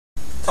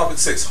Topic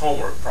 6,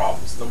 homework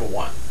problems. Number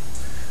 1.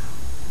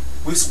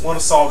 We want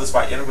to solve this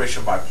by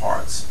integration by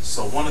parts.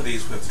 So one of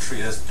these we have to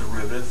treat as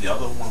derivative. The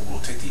other one we'll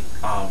take the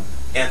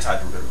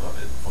antiderivative of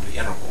it, or the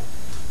integral.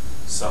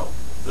 So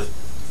the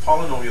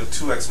polynomial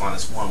 2x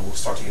minus 1, we'll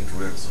start taking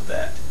derivatives of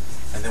that.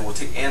 And then we'll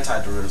take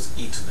antiderivatives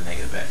e to the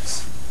negative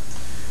x.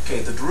 Okay,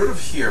 the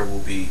derivative here will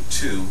be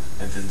 2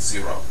 and then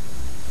 0.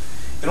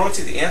 In order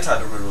to take the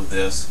antiderivative of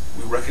this,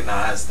 we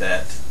recognize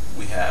that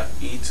we have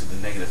e to the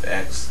negative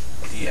x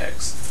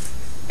dx.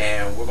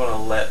 And we're going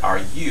to let our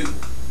u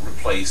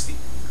replace the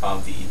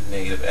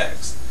negative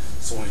x.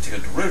 So when we take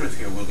a derivative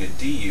here, we'll get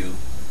du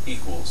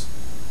equals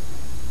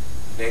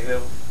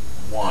negative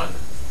 1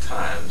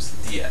 times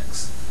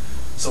dx.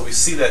 So we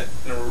see that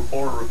in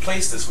order to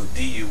replace this with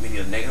du, we need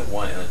a negative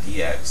 1 and a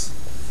dx.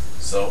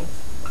 So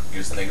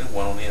here's the negative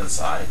 1 on the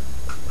inside,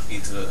 e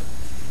to the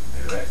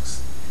negative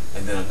x,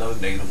 and then another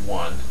negative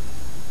 1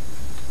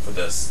 for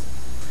this.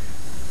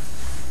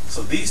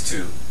 So these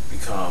two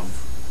become,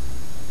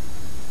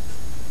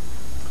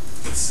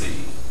 let's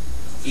see,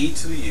 e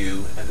to the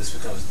u, and this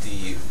becomes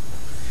du.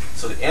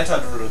 So the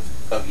antiderivative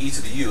of e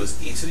to the u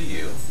is e to the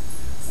u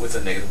with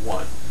a negative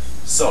 1.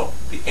 So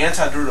the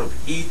antiderivative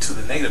of e to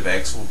the negative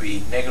x will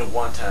be negative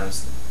 1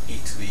 times e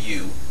to the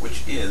u,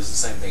 which is the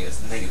same thing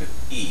as negative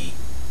e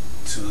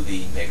to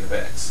the negative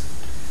x.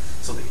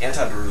 So the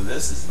antiderivative of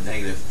this is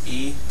negative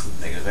e to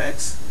the negative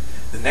x.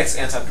 The next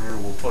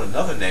antiderivative will put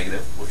another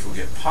negative, which will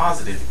get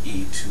positive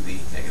e to the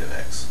negative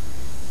x.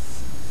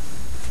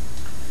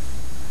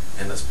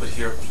 And let's put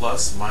here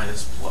plus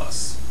minus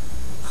plus.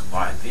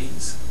 Combine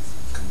these,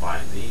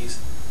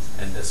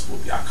 and this will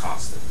be our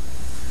constant.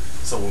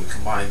 So when we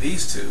combine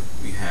these two,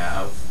 we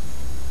have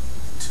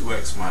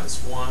 2x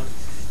minus 1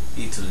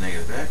 e to the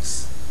negative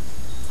x,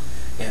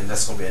 and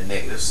that's going to be a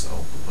negative, so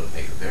we'll put a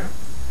negative there.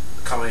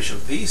 The combination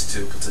of these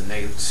two puts a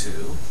negative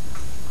 2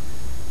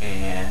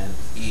 and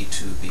e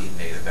to the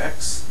negative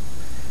x,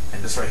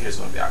 and this right here is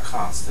going to be our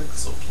constant,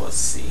 so plus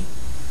c.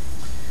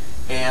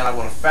 And I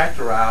want to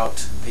factor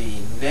out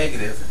the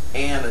negative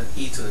and an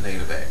e to the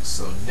negative x,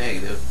 so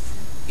negative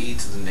e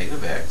to the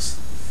negative x,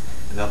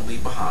 and that'll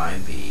leave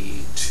behind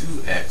the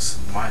 2x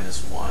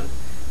minus 1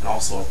 and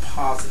also a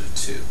positive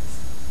 2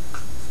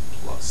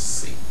 plus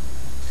c.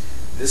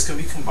 This can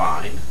be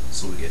combined,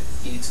 so we get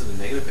e to the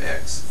negative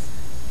x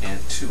and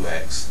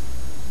 2x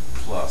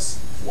plus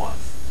 1,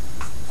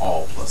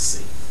 all plus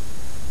c.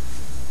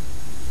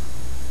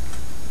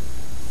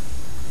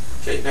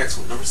 Okay, next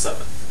one, number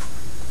 7.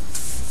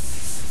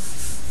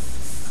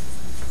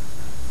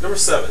 Number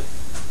 7,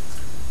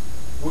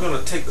 we're going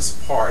to take this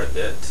apart a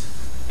bit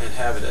and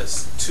have it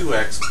as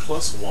 2x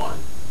plus 1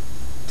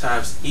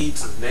 times e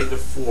to the negative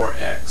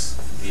 4x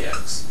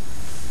dx.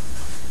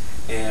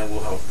 And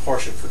we'll have a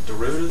portion for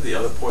derivative, the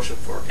other portion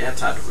for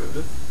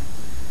antiderivative.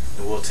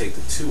 And we'll take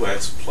the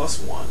 2x plus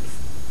 1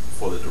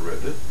 for the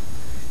derivative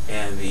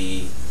and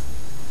the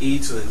e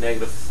to the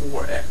negative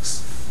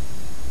 4x.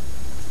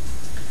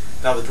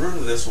 Now the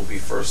derivative of this will be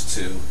first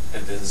 2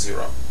 and then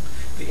 0.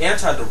 The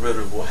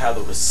antiderivative will have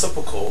the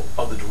reciprocal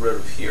of the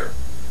derivative here,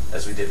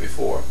 as we did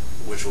before,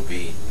 which will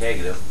be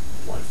negative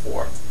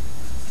 1/4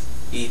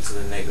 e to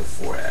the negative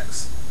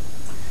 4x.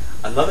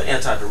 Another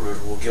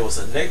antiderivative will give us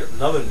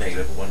another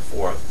negative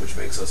 1/4, which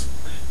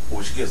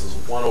gives us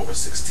 1 over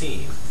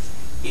 16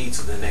 e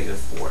to the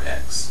negative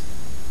 4x.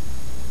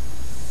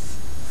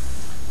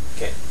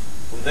 Okay,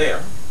 from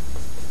there,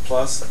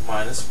 plus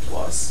minus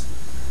plus,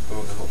 we're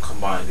going to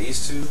combine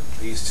these two,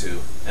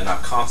 and our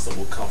constant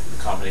will come from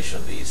the combination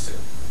of these two.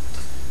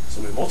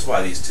 So we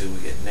multiply these two,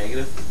 we get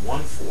negative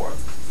 1/4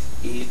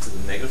 e to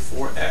the negative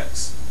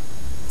 4x,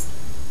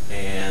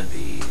 and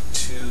the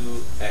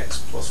 2x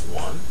plus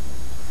 1.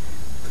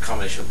 The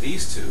combination of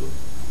these two,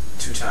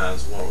 2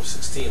 times 1 over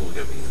 16 will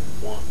give me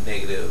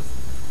negative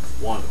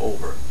 1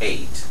 over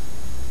 8.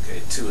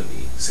 Okay, 2 and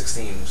the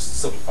 16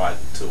 simplified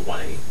to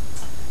 1/8.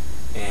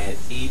 And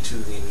e to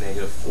the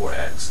negative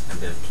 4x,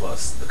 and then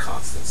plus the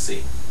constant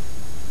c.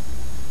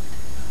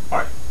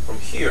 Alright, from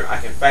here I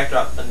can factor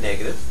out a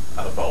negative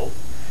out of both.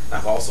 And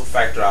I can also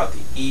factor out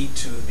the e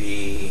to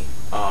the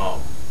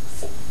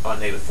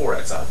negative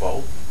 4x out of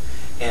both.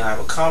 And I have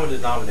a common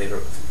denominator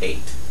of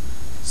 8.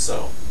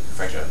 So I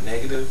factor out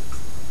negative,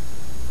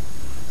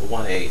 the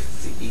 1/8,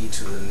 the e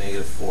to the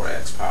negative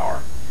 4x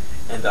power,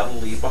 and that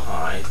will leave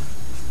behind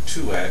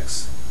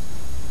 2x,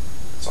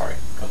 sorry,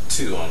 a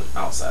 2 on the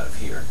outside of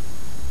here.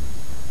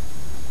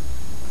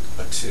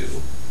 A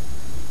 2,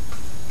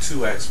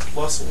 2x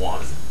plus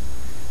 1,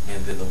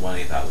 and then the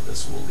 1/8 out of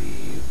this will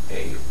leave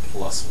a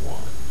plus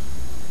 1.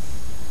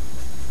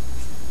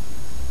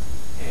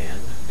 And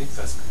I think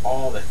that's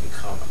all that can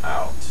come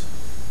out.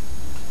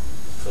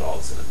 Put all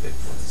this in a big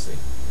parenthesis,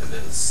 and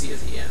then the c at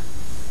the end.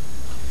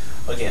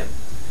 Again,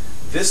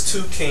 this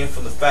 2 came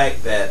from the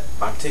fact that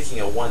I'm taking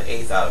a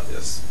 1/8 out of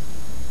this.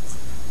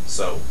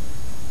 So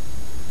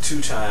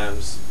 2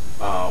 times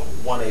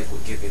 1/8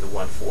 would give me the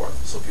 1/4.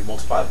 So if you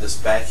multiply this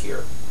back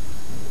here,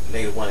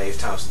 negative 1/8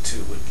 times the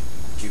 2 would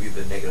give you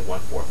the negative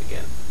 1/4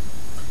 again.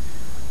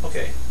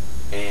 Okay,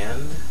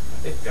 and I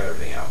think we got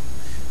everything out.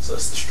 So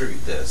let's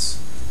distribute this.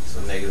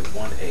 So negative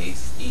 1/8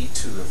 e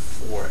to the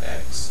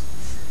 4x.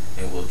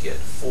 And we'll get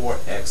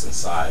 4x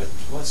inside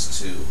plus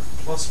 2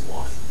 plus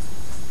 1,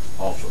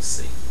 all plus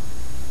c.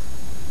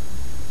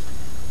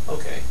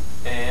 Okay,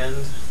 and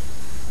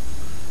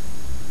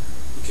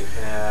we can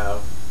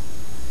have,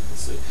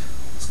 let's see,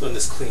 let's go and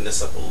just clean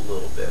this up a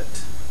little bit.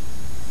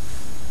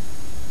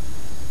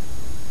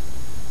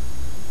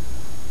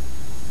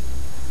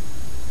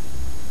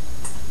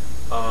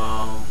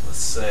 Let's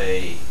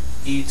say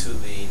e to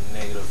the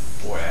negative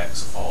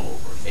 4x all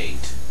over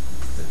 8,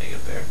 the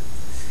negative there.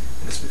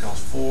 And this becomes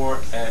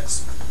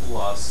 4x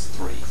plus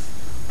 3,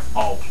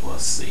 all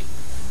plus c.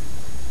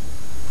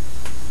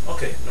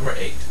 Okay, number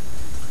 8.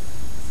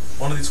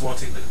 One of these we'll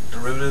take the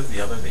derivative,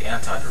 the other the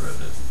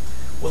antiderivative.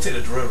 We'll take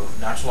the derivative of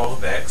natural log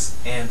of x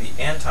and the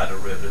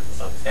antiderivative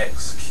of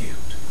x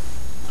cubed.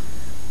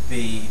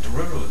 The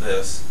derivative of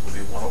this will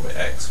be 1 over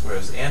x,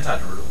 whereas the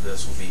antiderivative of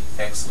this will be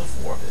x to the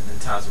 4th, and then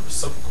times the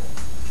reciprocal,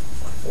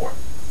 1/4.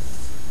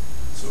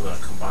 So we're going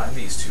to combine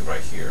these two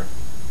right here,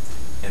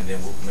 and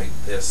then we'll make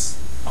this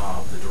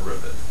the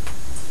derivative.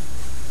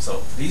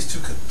 So these two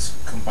could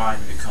combine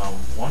to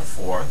become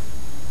 1/4,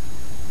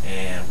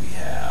 and we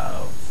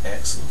have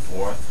x to the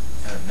 4th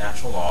and a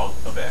natural log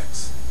of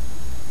x.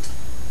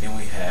 Then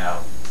we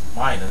have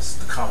minus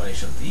the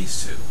combination of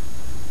these two,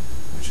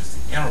 which is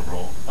the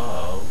integral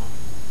of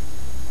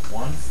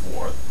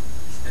 1/4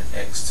 and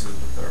x to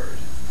the 3rd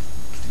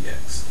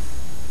dx.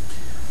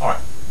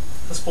 Alright,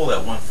 let's pull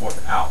that 1/4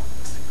 out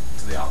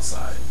to the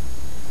outside.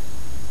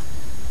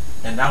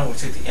 And now when we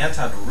take the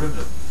antiderivative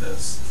of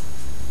this,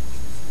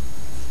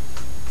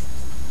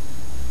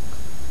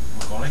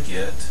 we're going to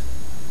get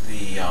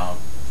the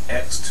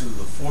x to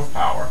the 4th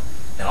power,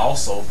 and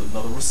also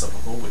another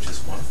reciprocal, which is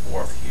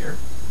 1/4 here,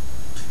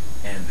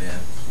 and then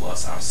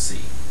plus our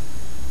c.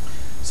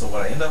 So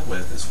what I end up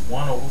with is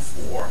 1 over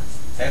 4,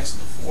 x to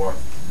the 4th,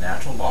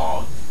 natural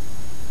log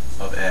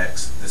of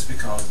x. This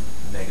becomes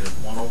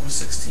negative 1 over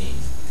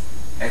 16,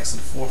 x to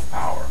the 4th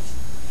power,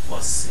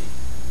 plus c.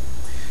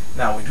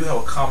 Now we do have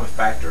a common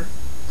factor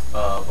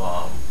of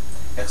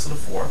x to the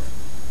 4th,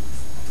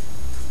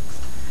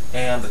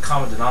 and the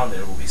common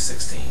denominator will be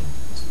 16,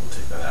 so we'll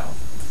take that out.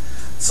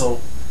 So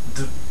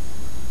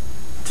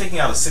taking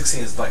out a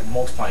 16 is like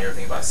multiplying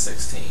everything by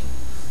 16.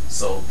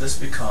 So this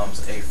becomes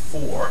a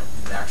 4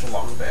 natural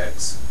log of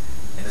x,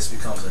 and this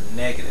becomes a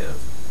negative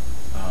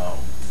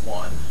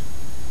 1,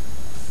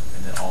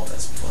 and then all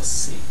that's plus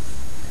c.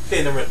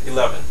 Okay, number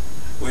 11.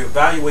 We're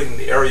evaluating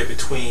the area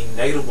between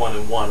negative 1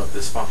 and 1 of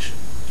this function.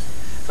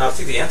 Now to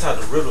take the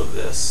antiderivative of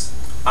this,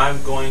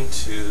 I'm going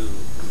to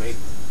make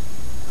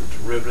the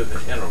derivative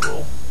an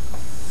integral.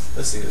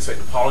 Let's see, let's make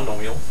the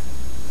polynomial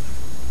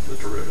the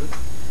derivative.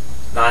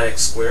 9x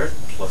squared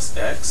plus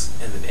x,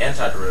 and then the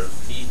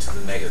antiderivative e to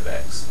the negative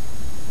x.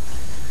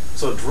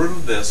 So the derivative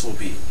of this will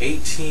be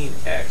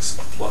 18x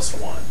plus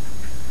 1.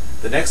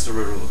 The next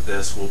derivative of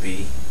this will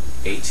be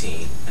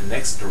 18, and the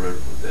next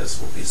derivative of this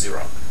will be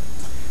 0.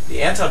 The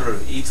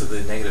antiderivative of e to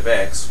the negative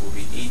x will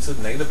be e to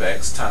the negative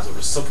x times the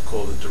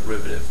reciprocal of the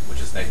derivative,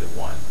 which is negative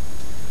 1.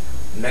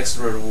 The next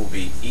derivative will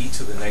be e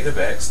to the negative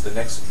x, the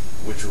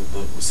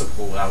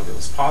reciprocal will now give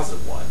us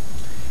positive 1,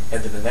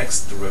 and then the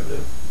next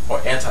derivative, or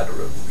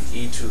antiderivative, will be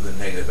e to the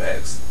negative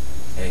x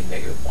and a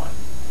negative 1.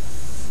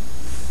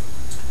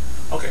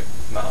 Okay,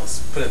 now let's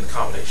put in the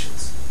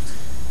combinations.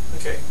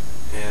 Okay,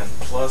 and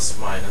plus,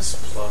 minus,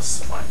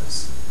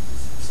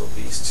 so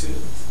these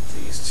two,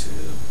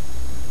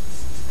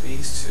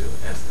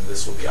 and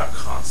this will be our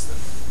constant.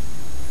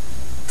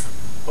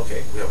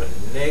 Okay, we have a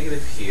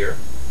negative here,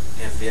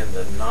 and then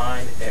the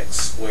 9x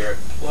squared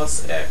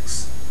plus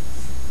x,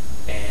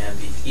 and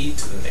the e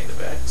to the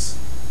negative x,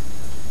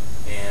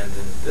 and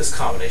then this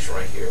combination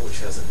right here, which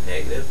has a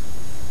negative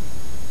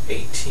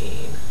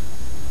 18,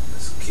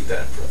 let's keep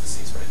that in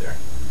parentheses right there,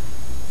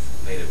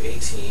 negative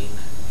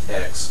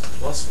 18x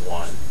plus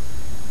 1,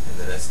 and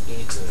then that's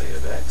e to the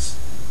negative x.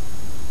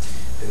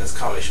 Then this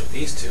combination of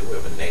these two, we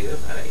have a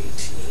negative and an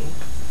 18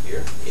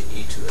 here,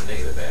 e to the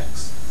negative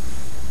x.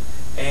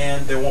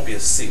 And there won't be a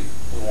c.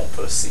 We won't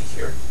put a c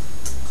here,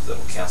 because that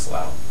will cancel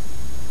out.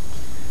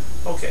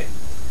 Okay,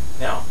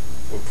 now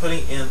we're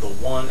putting in the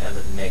 1 and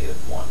the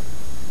negative 1.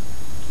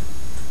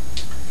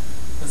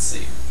 Let's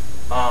see.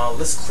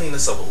 Let's clean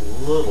this up a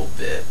little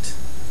bit.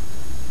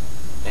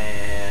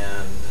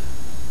 And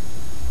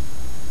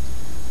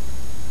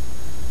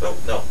oh,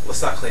 no,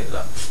 let's not clean it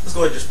up. Let's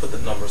go ahead and just put the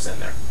numbers in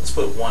there. Let's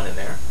put 1 in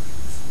there,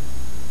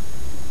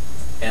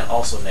 and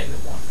also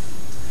negative 1.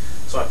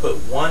 So I put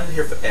 1 in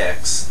here for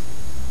x.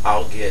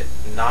 I'll get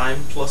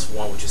 9 plus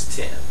 1, which is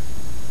 10.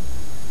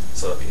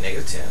 So that'll be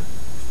negative 10.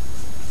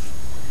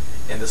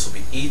 And this will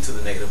be e to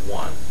the negative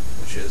 1,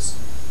 which is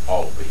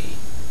all over e.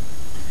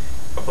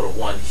 I put a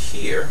 1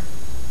 here.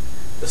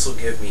 This will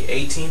give me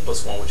 18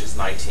 plus 1, which is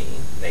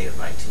 19, negative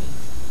 19.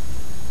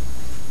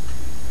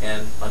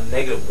 And a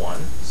negative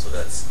 1, so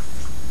that's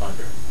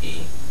under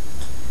e.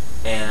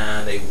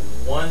 And a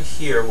 1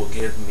 here will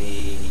give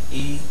me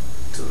e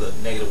to the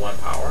negative 1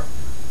 power,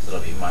 so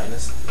that'll be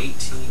minus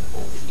 18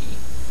 over e.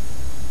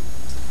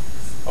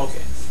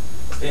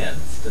 Then,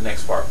 the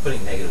next part,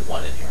 putting negative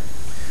 1 in here.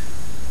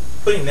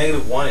 Putting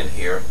negative 1 in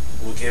here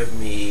will give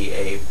me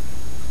a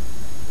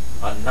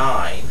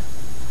 9.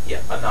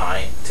 Yeah, a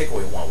 9. Take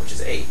away 1, which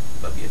is 8.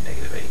 That'll be a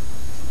negative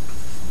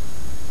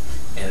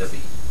 8. And it'll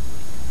be.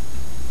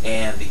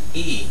 And the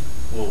e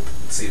will,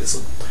 see, this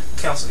will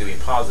cancel, give me a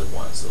positive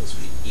 1, so this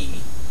will be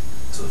e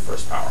to the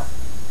first power.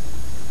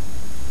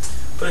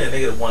 Putting a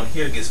negative 1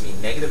 here gives me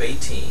negative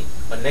 18.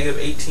 A negative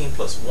 18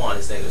 plus 1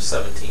 is negative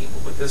 17,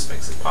 but this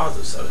makes it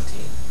positive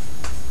 17.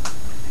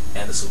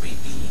 And this will be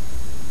e.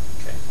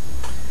 Okay.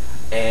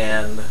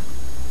 And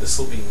this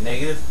will be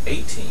negative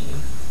 18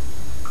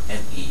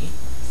 and e.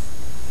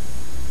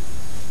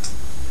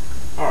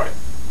 Alright,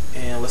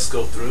 and let's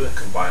go through and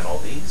combine all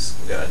these.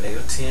 We've got a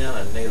negative 10,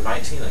 a negative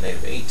 19, and a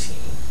negative 18.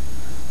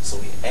 So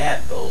we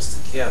add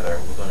those together,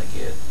 we're going to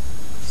get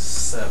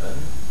 7,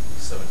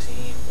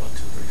 17, 1, 2,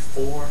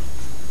 3, 4.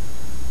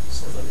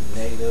 So it'll be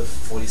negative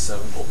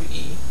 47 over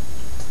e.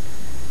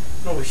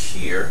 And over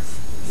here,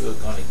 we're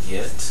going to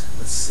get,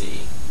 let's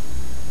see,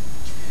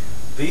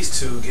 these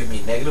two give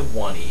me negative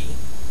 1e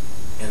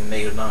and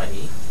negative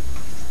 9e.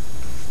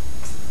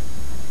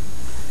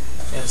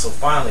 And so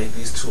finally,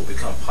 these two will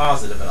become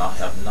positive, and I'll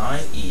have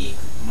 9e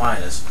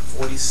minus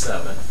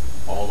 47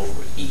 all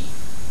over e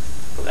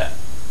for that.